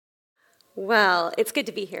Well, it's good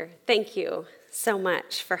to be here. Thank you so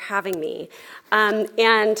much for having me.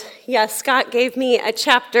 And yes, Scott gave me a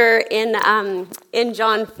chapter in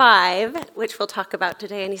John 5, which we'll talk about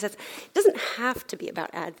today, and he says, it doesn't have to be about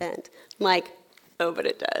Advent. I'm like, oh, but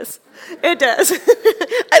it does. It does.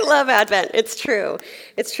 I love Advent. It's true.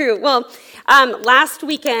 It's true. Well, last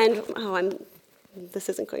weekend, this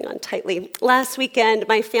isn't going on tightly. Last weekend,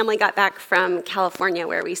 my family got back from California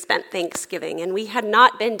where we spent Thanksgiving, and we had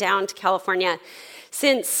not been down to California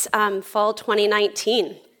since fall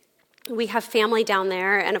 2019. We have family down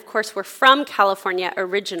there, and of course, we're from California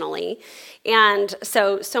originally, and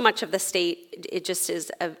so much of the state, it just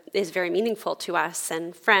is very meaningful to us,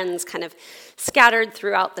 and friends kind of scattered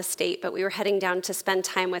throughout the state, but we were heading down to spend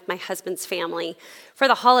time with my husband's family for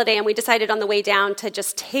the holiday, and we decided on the way down to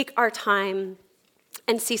just take our time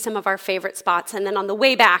and see some of our favorite spots. And then on the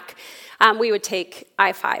way back, we would take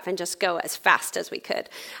I-5 and just go as fast as we could.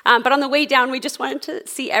 But on the way down, we just wanted to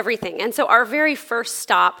see everything. And so our very first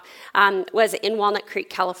stop was in Walnut Creek,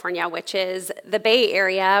 California, which is the Bay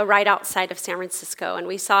Area right outside of San Francisco. And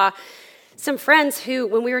we saw some friends who,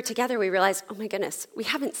 when we were together, we realized, oh my goodness, we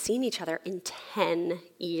haven't seen each other in 10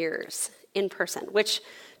 years in person, which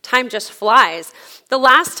time just flies. The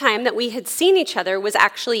last time that we had seen each other was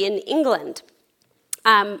actually in England.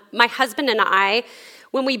 My husband and I,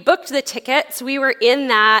 when we booked the tickets, we were in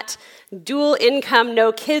that dual income,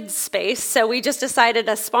 no kids space, so we just decided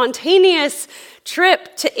a spontaneous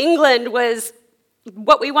trip to England was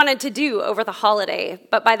what we wanted to do over the holiday.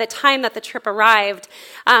 But by the time that the trip arrived,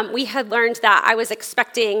 we had learned that I was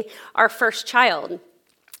expecting our first child.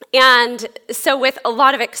 And so with a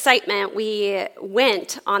lot of excitement, we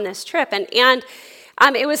went on this trip, and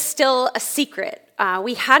it was still a secret.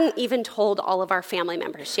 We hadn't even told all of our family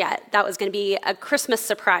members yet. That was going to be a Christmas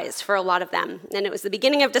surprise for a lot of them. And it was the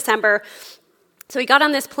beginning of December. So we got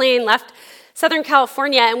on this plane, left Southern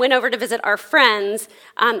California, and went over to visit our friends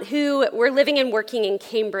who were living and working in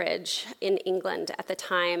Cambridge in England at the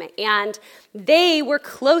time. And they were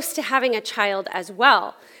close to having a child as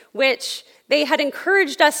well, which they had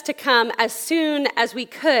encouraged us to come as soon as we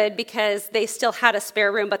could because they still had a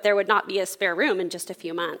spare room, but there would not be a spare room in just a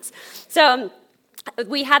few months. So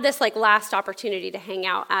we had this last opportunity to hang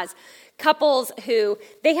out as couples who,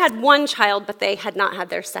 they had one child, but they had not had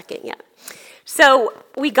their second yet. So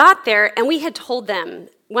we got there and we had told them,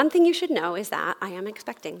 one thing you should know is that I am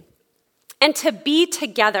expecting. And to be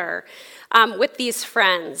together with these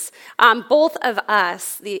friends, both of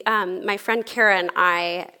us, my friend Kara and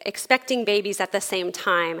I, expecting babies at the same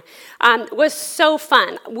time, was so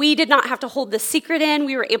fun. We did not have to hold the secret in.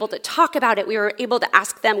 We were able to talk about it. We were able to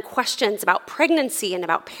ask them questions about pregnancy and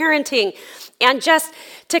about parenting, and just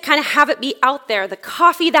to kind of have it be out there. The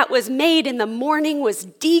coffee that was made in the morning was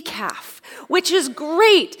decaf, which is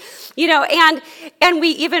great, and we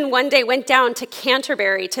even one day went down to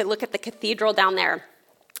Canterbury to look at the cathedral down there.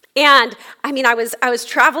 And I was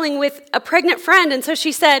traveling with a pregnant friend, and so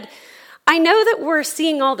she said, I know that we're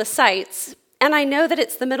seeing all the sights, and I know that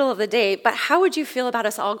it's the middle of the day, but how would you feel about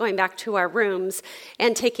us all going back to our rooms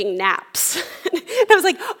and taking naps? And I was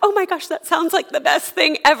like, oh my gosh, that sounds like the best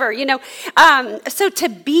thing ever, So to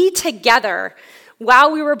be together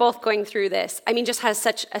while we were both going through this, just has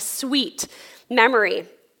such a sweet memory.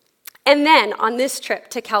 And then on this trip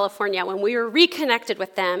to California, when we were reconnected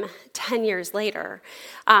with them 10 years later,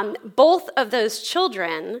 both of those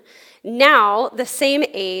children, now the same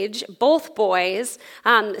age, both boys,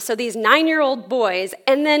 so these 9-year-old boys,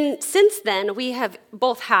 and then since then we have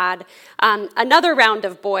both had another round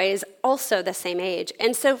of boys also the same age.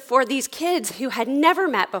 And so for these kids who had never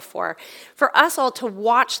met before, for us all to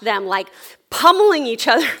watch them pummeling each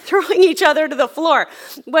other, throwing each other to the floor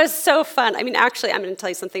was so fun. Actually, I'm going to tell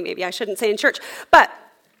you something maybe I shouldn't say in church, but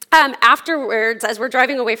afterwards, as we're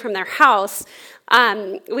driving away from their house,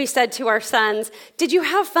 we said to our sons, did you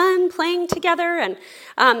have fun playing together? And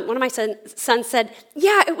one of my sons said,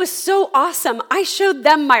 yeah, it was so awesome. I showed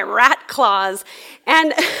them my rat claws.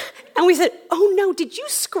 And we said, oh no, did you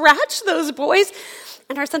scratch those boys?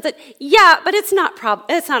 And our son said, yeah, but it's not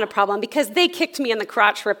a problem because they kicked me in the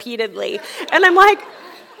crotch repeatedly. And I'm like,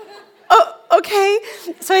 oh, okay.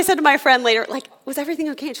 So I said to my friend later, was everything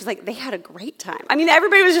okay? And she's like, they had a great time.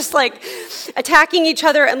 Everybody was just attacking each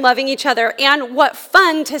other and loving each other. And what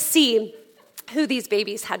fun to see who these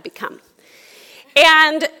babies had become.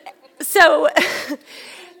 And so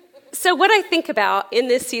what I think about in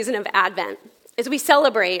this season of Advent is we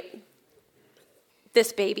celebrate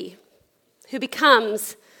this baby who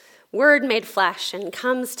becomes Word made flesh and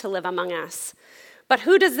comes to live among us. But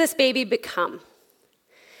who does this baby become?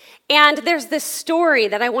 And there's this story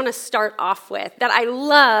that I want to start off with that I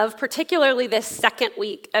love, particularly this second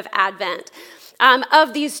week of Advent,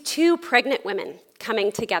 of these two pregnant women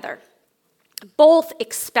coming together, both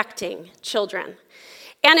expecting children.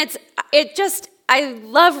 And I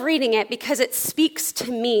love reading it because it speaks to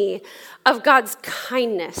me of God's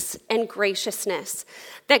kindness and graciousness,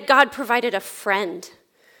 that God provided a friend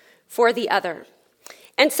for the other.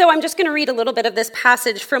 And so I'm just going to read a little bit of this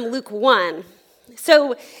passage from Luke 1.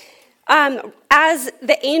 So as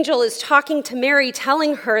the angel is talking to Mary,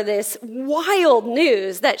 telling her this wild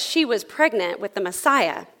news that she was pregnant with the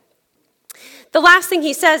Messiah, the last thing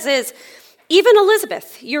he says is, even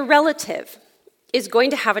Elizabeth, your relative, is going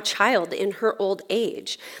to have a child in her old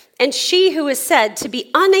age. And she who is said to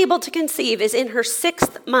be unable to conceive is in her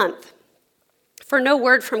 6th month. For no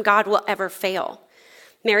word from God will ever fail.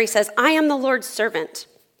 Mary says, I am the Lord's servant.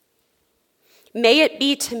 May it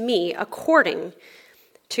be to me according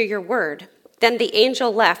to your word. Then the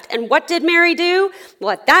angel left. And what did Mary do?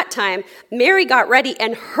 Well, at that time, Mary got ready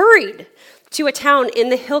and hurried to a town in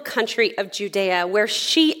the hill country of Judea, where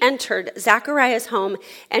she entered Zachariah's home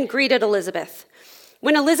and greeted Elizabeth.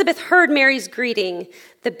 When Elizabeth heard Mary's greeting,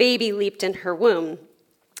 the baby leaped in her womb.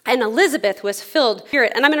 And Elizabeth was filled with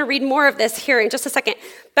spirit. And I'm going to read more of this here in just a second.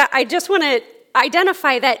 But I just want to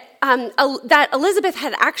identify that that Elizabeth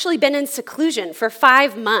had actually been in seclusion for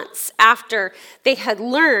 5 months after they had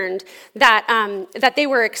learned that they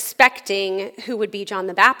were expecting who would be John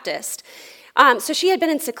the Baptist. So she had been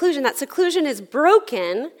in seclusion. That seclusion is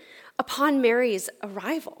broken upon Mary's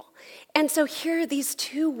arrival. And so here these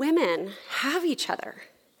two women have each other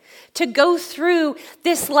to go through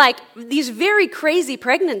these very crazy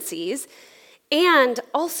pregnancies, and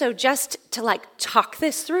also just to talk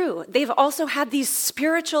this through. They've also had these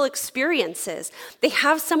spiritual experiences. They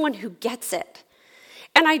have someone who gets it.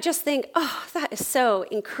 And I just think, oh, that is so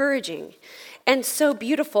encouraging and so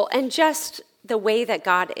beautiful, and just the way that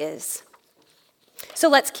God is. So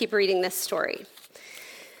let's keep reading this story.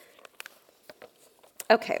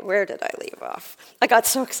 Okay, where did I leave off? I got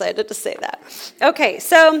so excited to say that. Okay,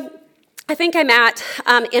 so I think I'm at,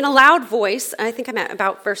 in a loud voice, I think I'm at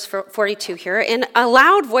about verse 42 here. In a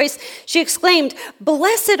loud voice, she exclaimed,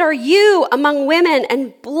 "Blessed are you among women,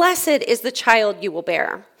 and blessed is the child you will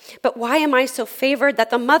bear. But why am I so favored that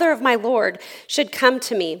the mother of my Lord should come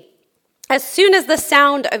to me? As soon as the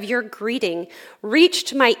sound of your greeting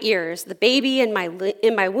reached my ears, the baby in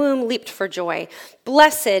my womb leaped for joy.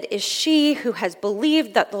 Blessed is she who has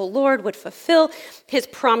believed that the Lord would fulfill his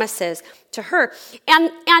promises to her." And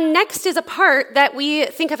next is a part that we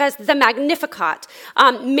think of as the Magnificat,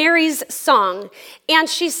 Mary's song. And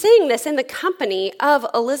she's singing this in the company of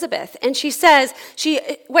Elizabeth. And she says,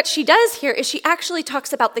 what she does here is she actually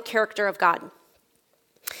talks about the character of God.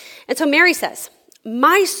 And so Mary says,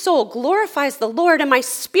 "My soul glorifies the Lord, and my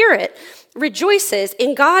spirit rejoices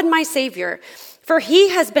in God my Savior, for he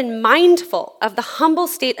has been mindful of the humble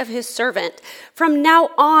state of his servant. From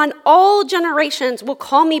now on, all generations will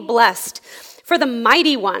call me blessed, for the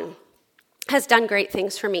Mighty One has done great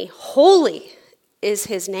things for me. Holy is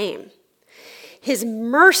his name. His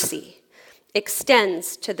mercy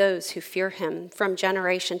extends to those who fear him from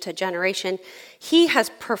generation to generation. He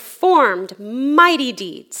has performed mighty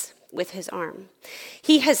deeds with his arm.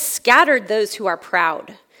 He has scattered those who are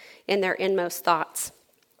proud in their inmost thoughts.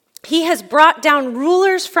 He has brought down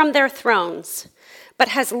rulers from their thrones, but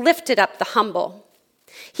has lifted up the humble.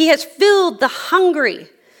 He has filled the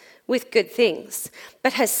hungry with good things,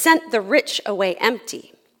 but has sent the rich away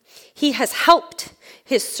empty. He has helped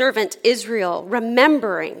his servant Israel,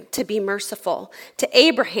 remembering to be merciful to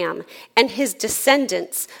Abraham and his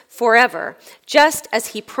descendants forever, just as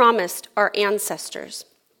he promised our ancestors."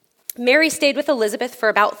 Mary stayed with Elizabeth for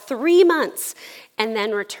about 3 months and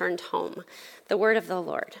then returned home. The word of the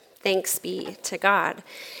Lord. Thanks be to God.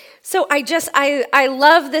 So I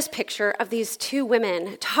love this picture of these two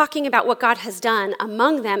women talking about what God has done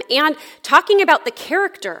among them and talking about the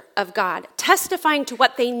character of God, testifying to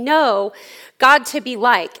what they know God to be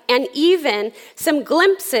like, and even some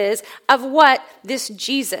glimpses of what this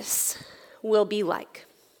Jesus will be like.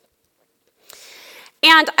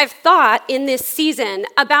 And I've thought in this season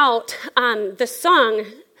about the song,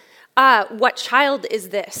 "What Child Is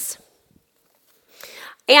This?"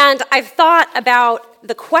 And I've thought about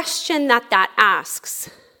the question that asks.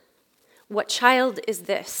 What child is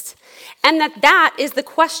this? And that is the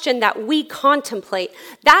question that we contemplate.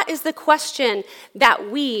 That is the question that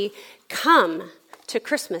we come to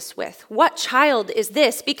Christmas with. What child is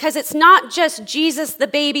this? Because it's not just Jesus, the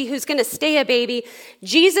baby, who's going to stay a baby.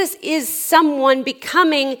 Jesus is someone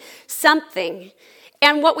becoming something.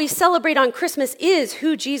 And what we celebrate on Christmas is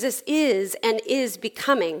who Jesus is and is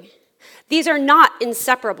becoming. These are not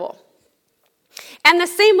inseparable. And the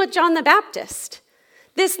same with John the Baptist.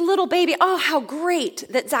 This little baby, oh, how great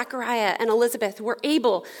that Zachariah and Elizabeth were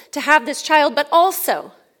able to have this child, but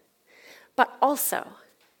also,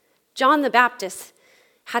 John the Baptist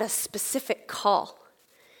had a specific call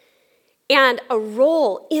and a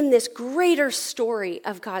role in this greater story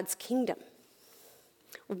of God's kingdom.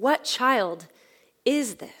 What child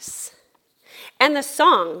is this? And the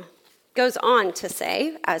song goes on to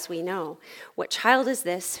say, as we know, what child is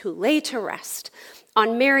this who lay to rest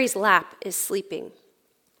on Mary's lap is sleeping,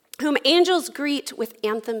 whom angels greet with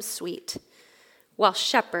anthems sweet, while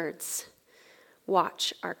shepherds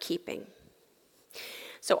watch are keeping.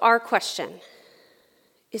 So our question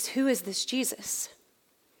is, who is this Jesus?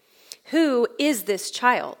 Who is this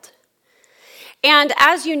child? And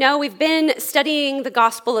as you know, we've been studying the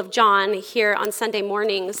Gospel of John here on Sunday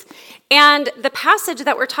mornings. And the passage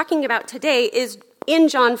that we're talking about today is in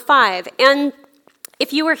John 5. And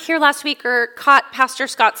if you were here last week or caught Pastor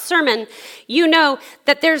Scott's sermon, you know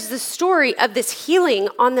that there's the story of this healing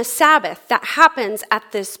on the Sabbath that happens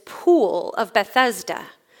at this pool of Bethesda.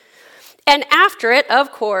 And after it,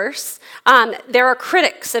 of course, there are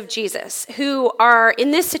critics of Jesus who are,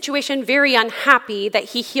 in this situation, very unhappy that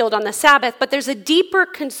he healed on the Sabbath, but there's a deeper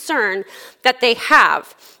concern that they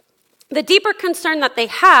have. The deeper concern that they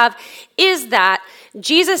have is that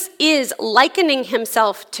Jesus is likening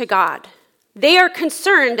himself to God. They are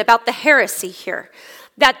concerned about the heresy here,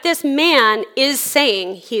 that this man is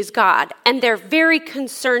saying he's God, and they're very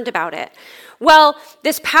concerned about it. Well,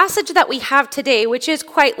 this passage that we have today, which is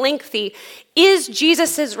quite lengthy, is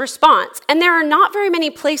Jesus' response. And there are not very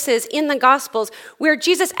many places in the Gospels where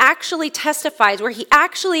Jesus actually testifies, where he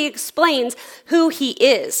actually explains who he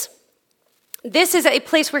is. This is a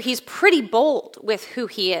place where he's pretty bold with who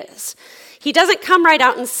he is. He doesn't come right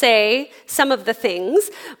out and say some of the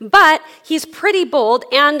things, but he's pretty bold.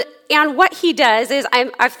 And what he does is,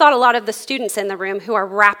 I've thought a lot of the students in the room who are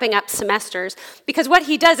wrapping up semesters, because what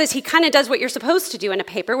he does is he kind of does what you're supposed to do in a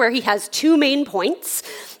paper, where he has two main points,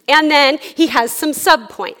 and then he has some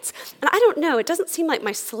sub-points. And I don't know, it doesn't seem like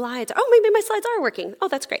my slides, maybe my slides are working. Oh,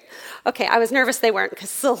 that's great. Okay, I was nervous they weren't, because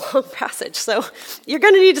it's a long passage, so you're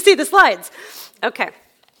going to need to see the slides. Okay,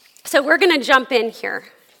 so we're going to jump in here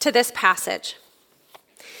to this passage,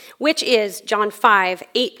 which is John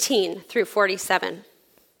 5:18 through 47.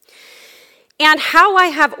 And how I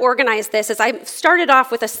have organized this is I started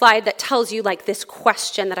off with a slide that tells you like this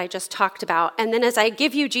question that I just talked about. And then as I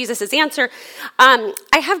give you Jesus' answer, I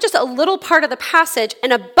have just a little part of the passage,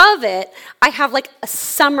 and above it, I have like a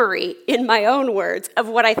summary in my own words of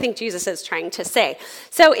what I think Jesus is trying to say.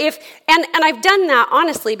 So and I've done that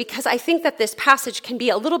honestly because I think that this passage can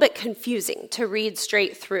be a little bit confusing to read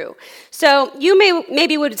straight through. So you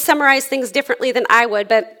maybe would summarize things differently than I would,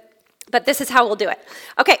 but this is how we'll do it.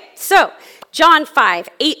 Okay, so John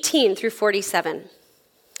 5:18 through 47.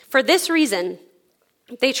 For this reason,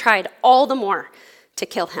 they tried all the more to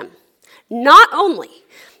kill him. Not only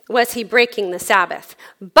was he breaking the Sabbath,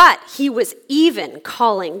 but he was even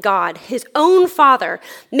calling God his own Father,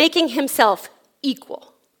 making himself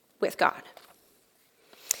equal with God.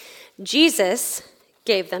 Jesus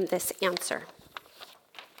gave them this answer.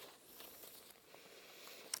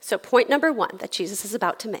 So point number one that Jesus is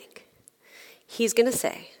about to make. He's going to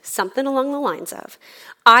say something along the lines of,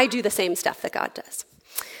 I do the same stuff that God does.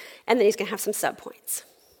 And then he's going to have some subpoints.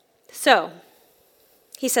 So,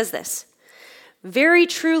 he says this, very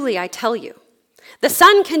truly I tell you, the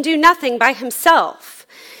Son can do nothing by himself.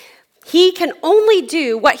 He can only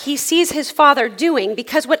do what he sees his Father doing,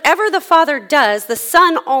 because whatever the Father does, the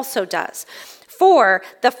Son also does. For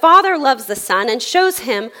the Father loves the Son and shows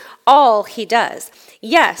him all he does.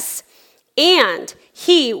 Yes, and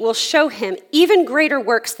he will show him even greater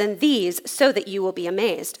works than these, so that you will be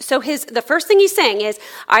amazed. So the first thing he's saying is,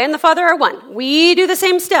 I and the Father are one. We do the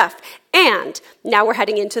same stuff. And now we're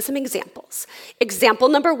heading into some examples. Example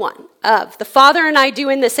number one of the Father and I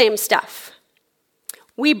doing the same stuff.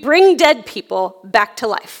 We bring dead people back to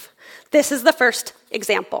life. This is the first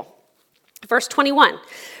example. Verse 21.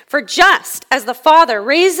 For just as the Father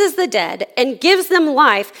raises the dead and gives them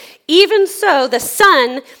life, even so the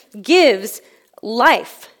Son gives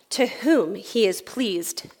life to whom he is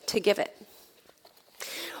pleased to give it.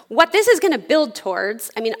 What this is going to build towards,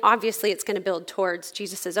 obviously it's going to build towards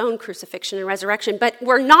Jesus' own crucifixion and resurrection, but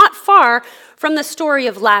we're not far from the story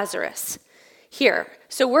of Lazarus here.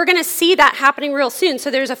 So we're going to see that happening real soon. So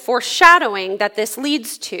there's a foreshadowing that this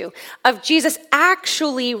leads to of Jesus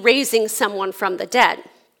actually raising someone from the dead.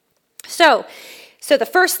 So So the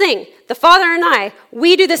first thing, the Father and I,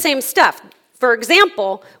 we do the same stuff. For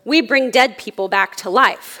example, we bring dead people back to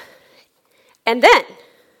life. And then,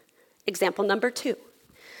 example number 2.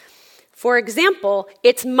 For example,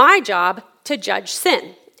 it's my job to judge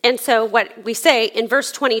sin. And so what we say in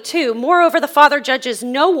verse 22, moreover, the Father judges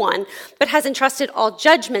no one, but has entrusted all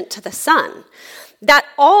judgment to the Son, that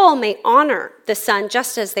all may honor the Son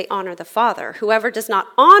just as they honor the Father. Whoever does not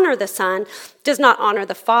honor the Son does not honor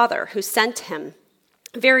the Father who sent him.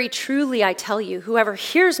 Very truly, I tell you, whoever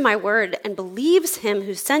hears my word and believes him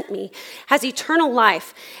who sent me has eternal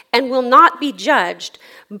life and will not be judged,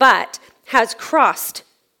 but has crossed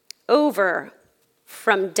over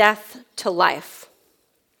from death to life.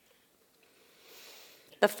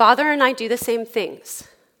 The Father and I do the same things.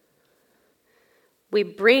 We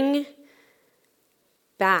bring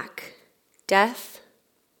back death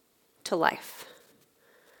to life.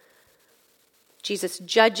 Jesus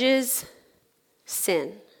judges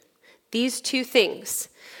sin. These two things.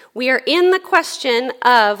 We are in the question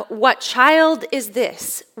of what child is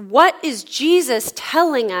this? What is Jesus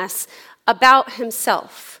telling us about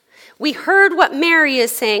himself? We heard what Mary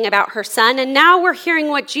is saying about her son, and now we're hearing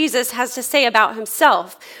what Jesus has to say about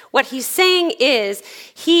himself. What he's saying is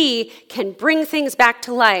he can bring things back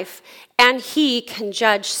to life, and he can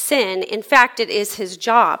judge sin. In fact, it is his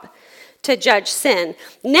job to judge sin.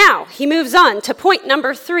 Now, he moves on to point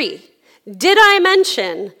number 3. Did I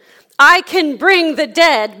mention I can bring the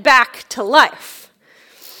dead back to life?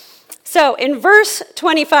 So in verse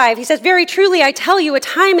 25, he says, very truly, I tell you, a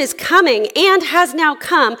time is coming and has now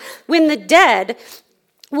come when the dead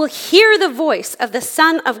will hear the voice of the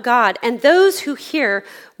Son of God, and those who hear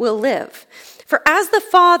will live. For as the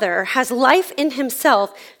Father has life in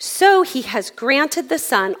himself, so he has granted the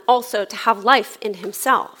Son also to have life in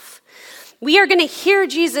himself. We are going to hear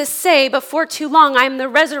Jesus say before too long, I am the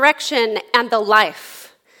resurrection and the life.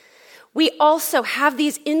 We also have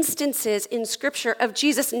these instances in Scripture of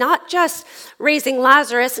Jesus not just raising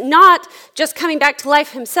Lazarus, not just coming back to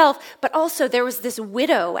life himself, but also there was this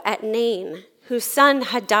widow at Nain whose son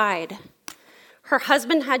had died. Her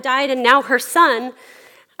husband had died, and now her son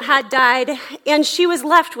had died, and she was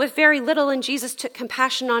left with very little, and Jesus took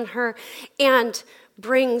compassion on her and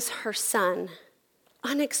brings her son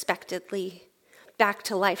unexpectedly back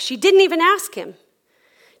to life. She didn't even ask him.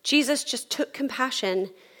 Jesus just took compassion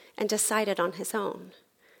and decided on his own.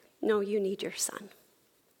 No, you need your son.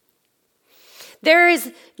 There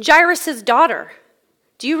is Jairus' daughter.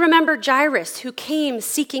 Do you remember Jairus, who came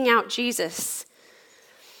seeking out Jesus?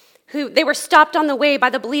 They were stopped on the way by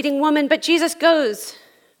the bleeding woman, but Jesus goes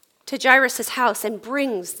to Jairus' house and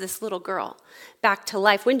brings this little girl back to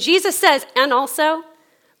life. When Jesus says, and also,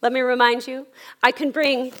 let me remind you, I can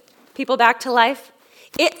bring people back to life.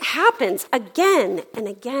 It happens again and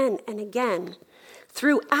again and again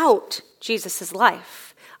throughout Jesus'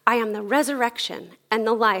 life. I am the resurrection and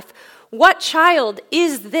the life. What child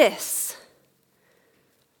is this?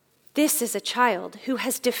 This is a child who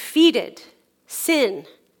has defeated sin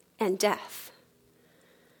and death.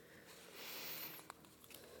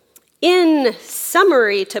 In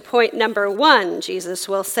summary to point number 1, Jesus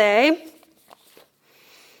will say,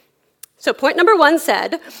 so point number 1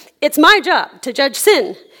 said, it's my job to judge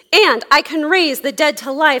sin, and I can raise the dead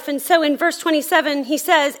to life. And so in verse 27, he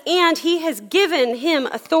says, and he has given him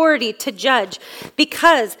authority to judge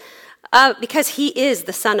because he is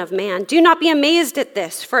the Son of Man. Do not be amazed at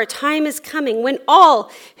this, for a time is coming when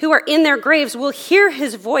all who are in their graves will hear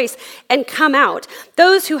his voice and come out.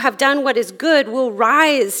 Those who have done what is good will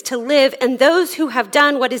rise to live, and those who have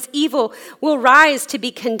done what is evil will rise to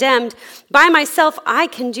be condemned. By myself I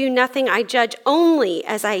can do nothing. I judge only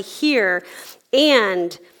as I hear,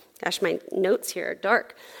 and, gosh, my notes here are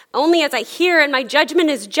dark. Only as I hear, and my judgment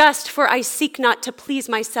is just, for I seek not to please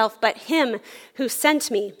myself, but him who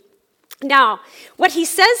sent me. Now, what he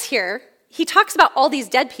says here, he talks about all these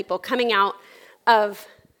dead people coming out of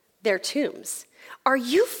their tombs. Are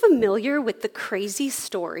you familiar with the crazy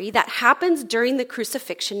story that happens during the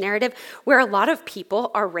crucifixion narrative where a lot of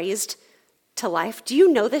people are raised to life? Do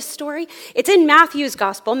you know this story? It's in Matthew's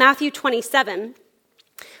gospel, Matthew 27.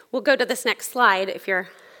 We'll go to this next slide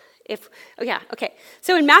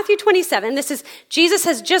So in Matthew 27, this is Jesus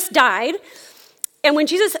has just died. And when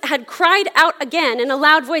Jesus had cried out again in a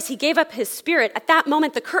loud voice, he gave up his spirit. At that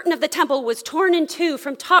moment, the curtain of the temple was torn in two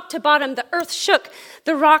from top to bottom. The earth shook,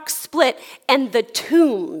 the rocks split, and the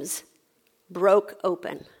tombs broke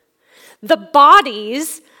open. The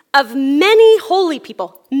bodies of many holy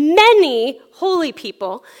people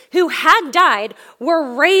who had died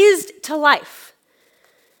were raised to life.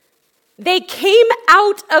 They came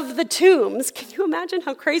out of the tombs. Can you imagine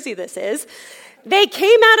how crazy this is? They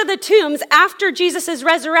came out of the tombs after Jesus'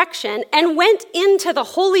 resurrection and went into the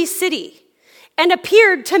holy city and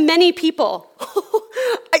appeared to many people.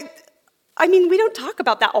 I mean, we don't talk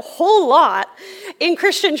about that a whole lot in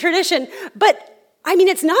Christian tradition, but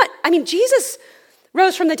Jesus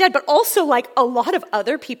rose from the dead, but also like a lot of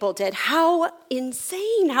other people did. How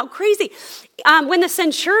insane, how crazy. When the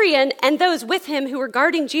centurion and those with him who were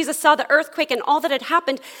guarding Jesus saw the earthquake and all that had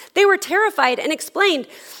happened, they were terrified and exclaimed,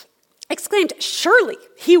 surely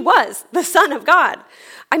he was the Son of God.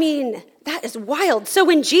 I mean, that is wild. So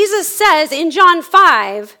when Jesus says in John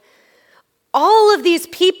 5, all of these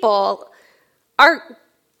people are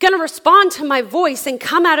going to respond to my voice and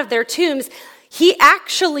come out of their tombs, he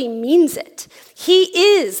actually means it. He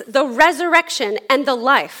is the resurrection and the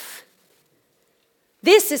life.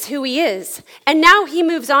 This is who he is. And now he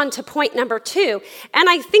moves on to point number 2. And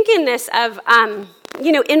I think in this of,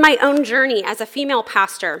 in my own journey as a female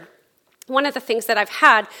pastor, one of the things that I've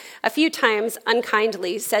had a few times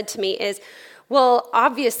unkindly said to me is, well,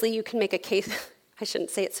 obviously you can make a case. I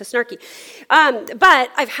shouldn't say it so snarky.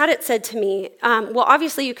 But I've had it said to me, well,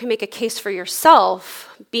 obviously you can make a case for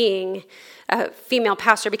yourself being a female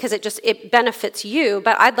pastor because it benefits you,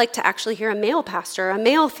 but I'd like to actually hear a male pastor, a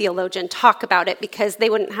male theologian talk about it because they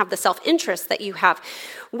wouldn't have the self-interest that you have,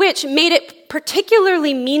 which made it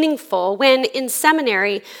particularly meaningful when in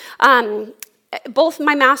seminary, both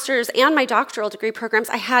my master's and my doctoral degree programs,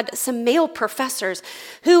 I had some male professors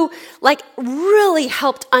who really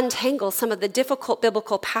helped untangle some of the difficult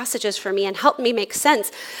biblical passages for me and helped me make sense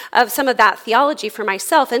of some of that theology for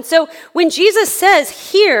myself. And so when Jesus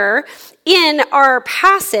says here in our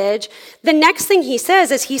passage, the next thing he says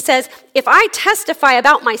is if I testify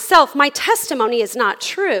about myself, my testimony is not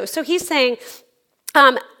true. So he's saying,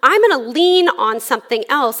 I'm going to lean on something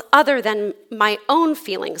else other than my own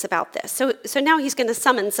feelings about this. So now he's going to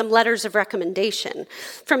summon some letters of recommendation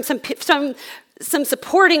from some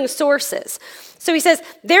supporting sources. So he says,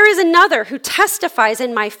 there is another who testifies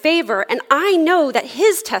in my favor, and I know that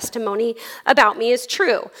his testimony about me is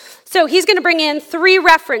true. So he's going to bring in 3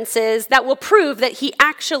 references that will prove that he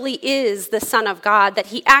actually is the Son of God, that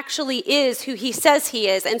he actually is who he says he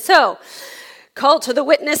is. And so, call to the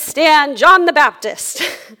witness stand, John the Baptist.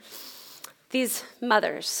 These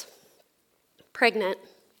mothers, pregnant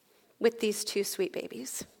with these 2 sweet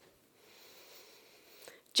babies.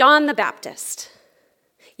 John the Baptist,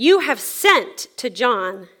 you have sent to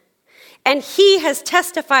John, and he has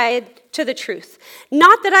testified to the truth.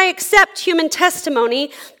 Not that I accept human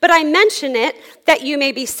testimony, but I mention it that you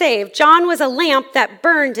may be saved. John was a lamp that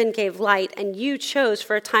burned and gave light, and you chose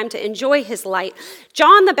for a time to enjoy his light.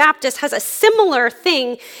 John the Baptist has a similar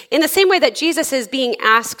thing in the same way that Jesus is being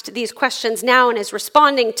asked these questions now and is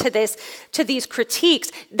responding to these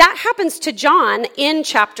critiques. That happens to John in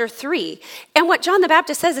chapter 3. And what John the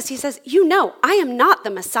Baptist says is he says, I am not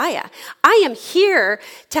the Messiah. I am here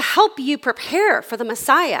to help you prepare for the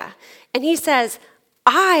Messiah. And he says,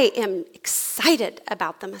 I am excited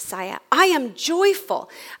about the Messiah. I am joyful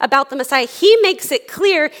about the Messiah. He makes it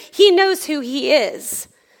clear he knows who he is.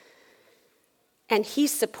 And he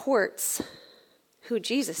supports who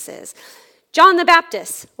Jesus is. John the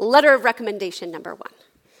Baptist, letter of recommendation number 1.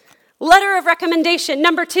 Letter of recommendation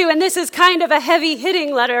number 2, and this is kind of a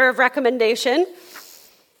heavy-hitting letter of recommendation.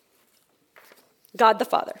 God the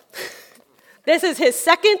Father. This is his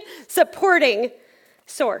second supporting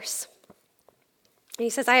source. And he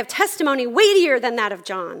says, I have testimony weightier than that of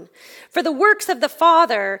John. For the works that the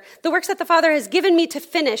Father has given me to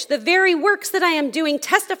finish, the very works that I am doing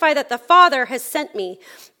testify that the Father has sent me.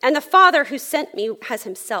 And the Father who sent me has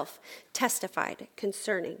himself testified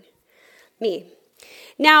concerning me.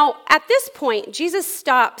 Now, at this point, Jesus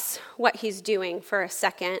stops what he's doing for a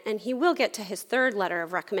second, and he will get to his third letter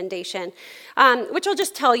of recommendation, which I'll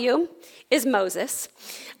just tell you is Moses.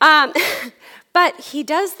 But he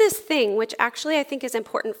does this thing, which actually I think is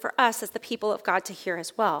important for us as the people of God to hear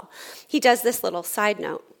as well. He does this little side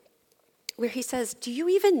note where he says, do you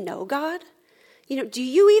even know God? Do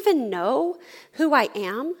you even know who I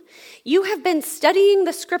am? You have been studying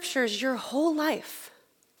the scriptures your whole life.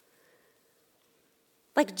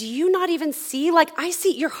 Do you not even see? I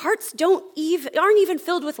see your hearts aren't even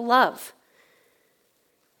filled with love.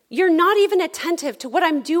 You're not even attentive to what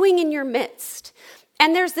I'm doing in your midst.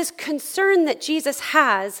 And there's this concern that Jesus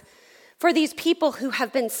has for these people who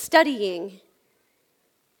have been studying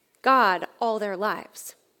God all their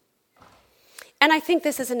lives. And I think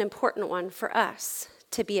this is an important one for us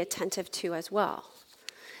to be attentive to as well.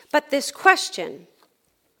 But this question,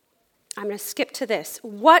 I'm going to skip to this.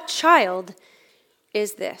 What child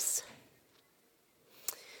is this?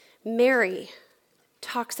 Mary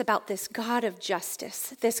talks about this God of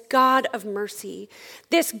justice, this God of mercy,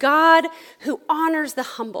 this God who honors the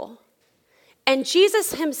humble. And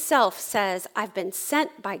Jesus himself says, I've been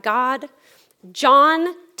sent by God.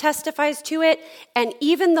 John testifies to it, and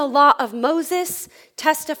even the law of Moses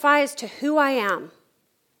testifies to who I am.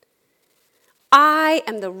 I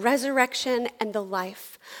am the resurrection and the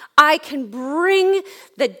life. I can bring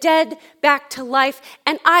the dead back to life,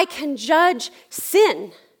 and I can judge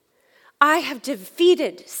sin. I have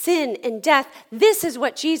defeated sin and death. This is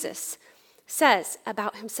what Jesus says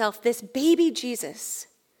about himself, this baby Jesus.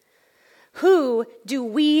 Who do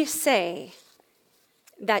we say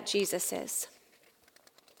that Jesus is?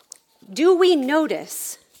 Do we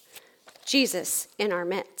notice Jesus in our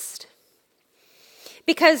midst?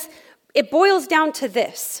 Because it boils down to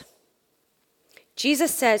this.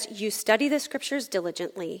 Jesus says, you study the scriptures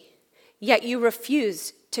diligently, yet you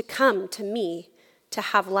refuse to come to me to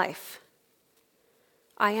have life.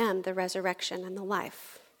 I am the resurrection and the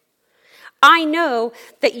life. I know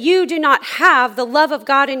that you do not have the love of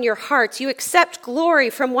God in your hearts. You accept glory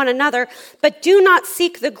from one another, but do not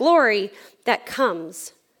seek the glory that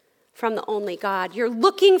comes from the only God. You're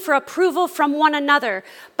looking for approval from one another,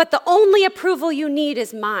 but the only approval you need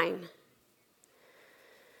is mine.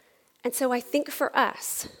 And so I think for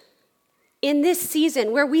us, in this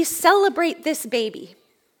season where we celebrate this baby,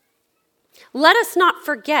 let us not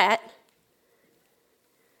forget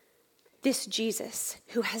this Jesus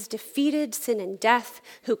who has defeated sin and death,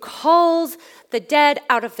 who calls the dead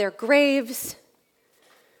out of their graves,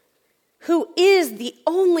 who is the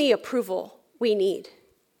only approval we need,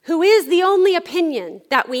 who is the only opinion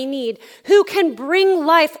that we need, who can bring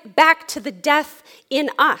life back to the death in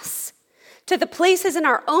us, to the places in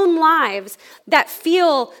our own lives that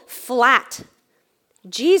feel flat.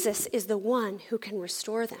 Jesus is the one who can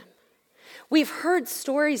restore them. We've heard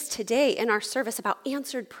stories today in our service about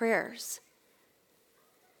answered prayers.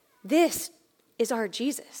 This is our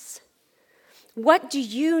Jesus. What do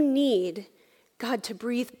you need God to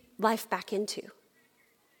breathe life back into?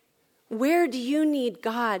 Where do you need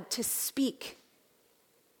God to speak,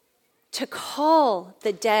 to call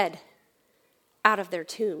the dead out of their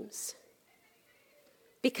tombs?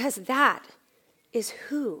 Because that is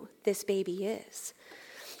who this baby is.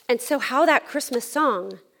 And so how that Christmas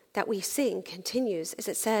song that we sing continues is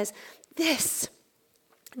it says, This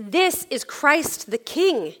is Christ the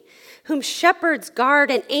King, whom shepherds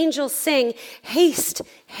guard and angels sing, haste,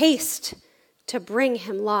 haste to bring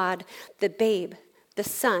him laud, the babe, the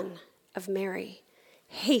Son of Mary.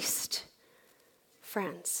 Haste,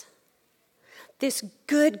 friends. This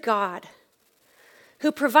good God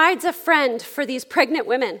who provides a friend for these pregnant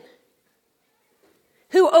women,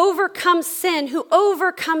 who overcomes sin, who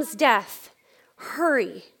overcomes death,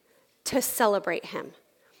 hurry to celebrate him.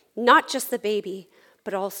 Not just the baby,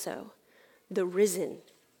 but also the risen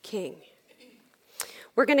King.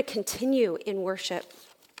 We're going to continue in worship.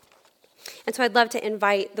 And so I'd love to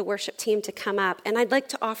invite the worship team to come up, and I'd like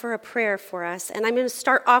to offer a prayer for us. And I'm going to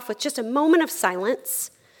start off with just a moment of silence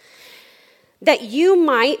that you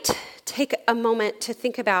might take a moment to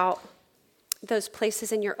think about those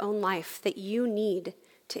places in your own life that you need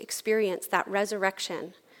to experience that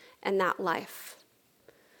resurrection and that life.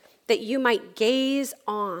 That you might gaze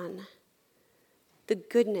on the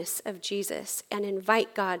goodness of Jesus and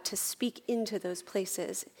invite God to speak into those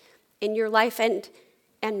places in your life and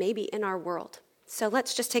maybe in our world. So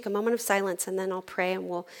let's just take a moment of silence, and then I'll pray and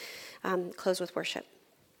we'll close with worship.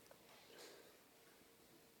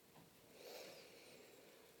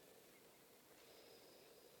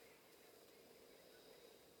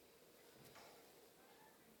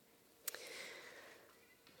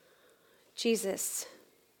 Jesus,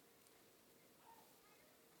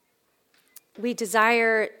 we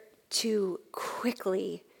desire to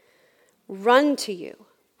quickly run to you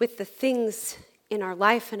with the things in our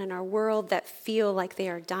life and in our world that feel like they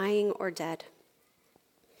are dying or dead.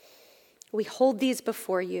 We hold these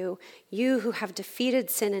before you, you who have defeated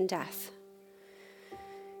sin and death.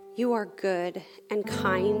 You are good and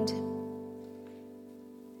kind,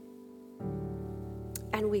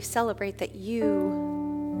 and we celebrate that you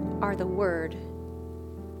are the Word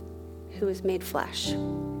who is made flesh.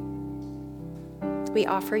 We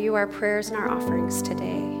offer you our prayers and our offerings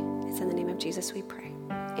today. It's in the name of Jesus we pray.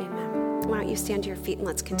 Amen. Why don't you stand to your feet and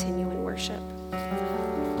let's continue in worship.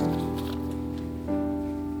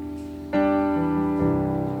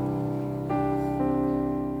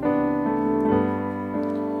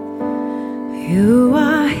 You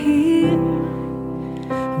are here,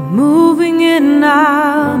 moving in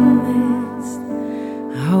our midst.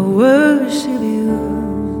 I worship you.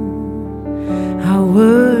 I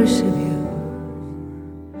worship you.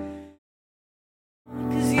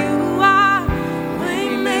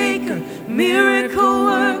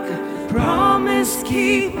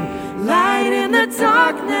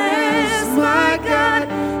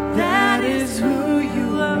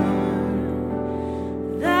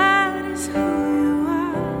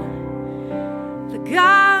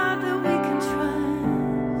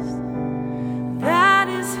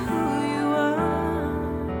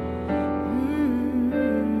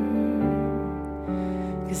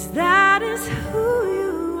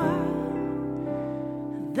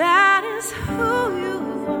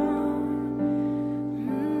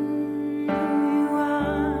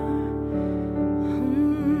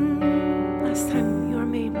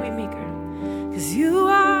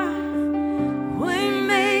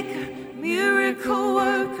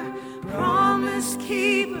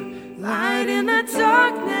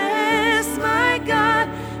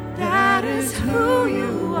 is who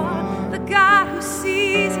you are, the God who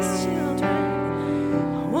sees his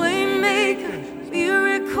children. Waymaker,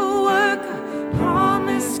 miracle worker,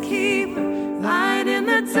 promise keeper, light in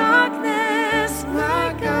the darkness,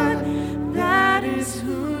 my God, that is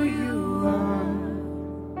who you are.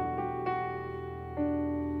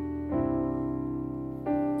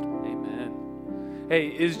 Amen. Hey,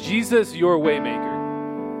 is Jesus your waymaker?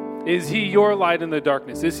 Is he your light in the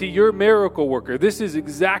darkness? Is he your miracle worker? This is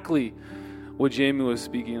exactly what Jamie was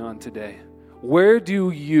speaking on today. Where do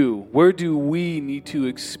we need to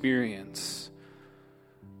experience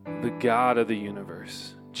the God of the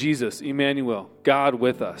universe? Jesus, Emmanuel, God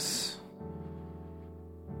with us.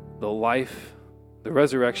 The life, the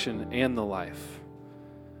resurrection, and the life.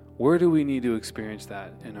 Where do we need to experience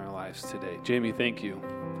that in our lives today? Jamie, thank you.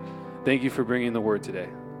 Thank you for bringing the word today.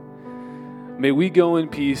 May we go in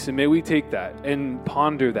peace, and may we take that and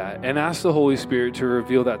ponder that and ask the Holy Spirit to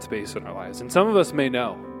reveal that space in our lives. And some of us may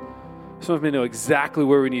know. Some of us may know exactly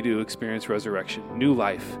where we need to experience resurrection, new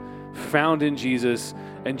life, found in Jesus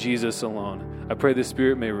and Jesus alone. I pray the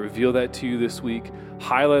Spirit may reveal that to you this week,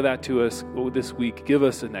 highlight that to us this week, give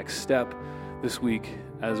us a next step this week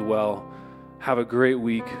as well. Have a great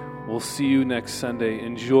week. We'll see you next Sunday.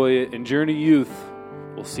 Enjoy it. And Journey Youth,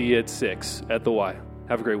 we'll see you at 6 at the Y.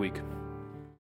 Have a great week.